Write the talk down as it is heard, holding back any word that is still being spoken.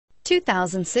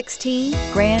2016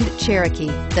 Grand Cherokee.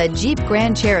 The Jeep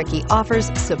Grand Cherokee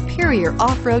offers superior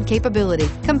off-road capability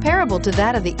comparable to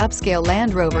that of the upscale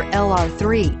Land Rover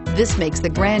LR3. This makes the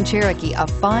Grand Cherokee a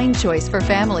fine choice for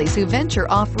families who venture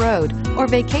off-road or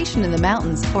vacation in the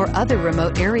mountains or other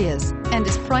remote areas, and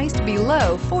is priced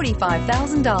below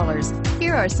 $45,000.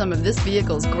 Here are some of this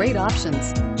vehicle's great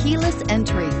options: keyless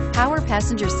entry, power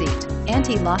passenger seat,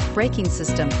 anti-lock braking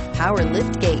system, power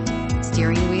lift gate,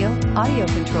 steering wheel audio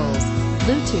controls,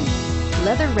 Bluetooth,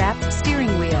 leather-wrapped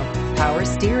steering wheel, power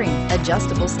steering,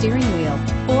 adjustable steering wheel,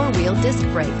 four-wheel disc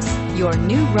brakes. Your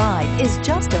new ride is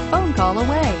just a phone call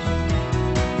away.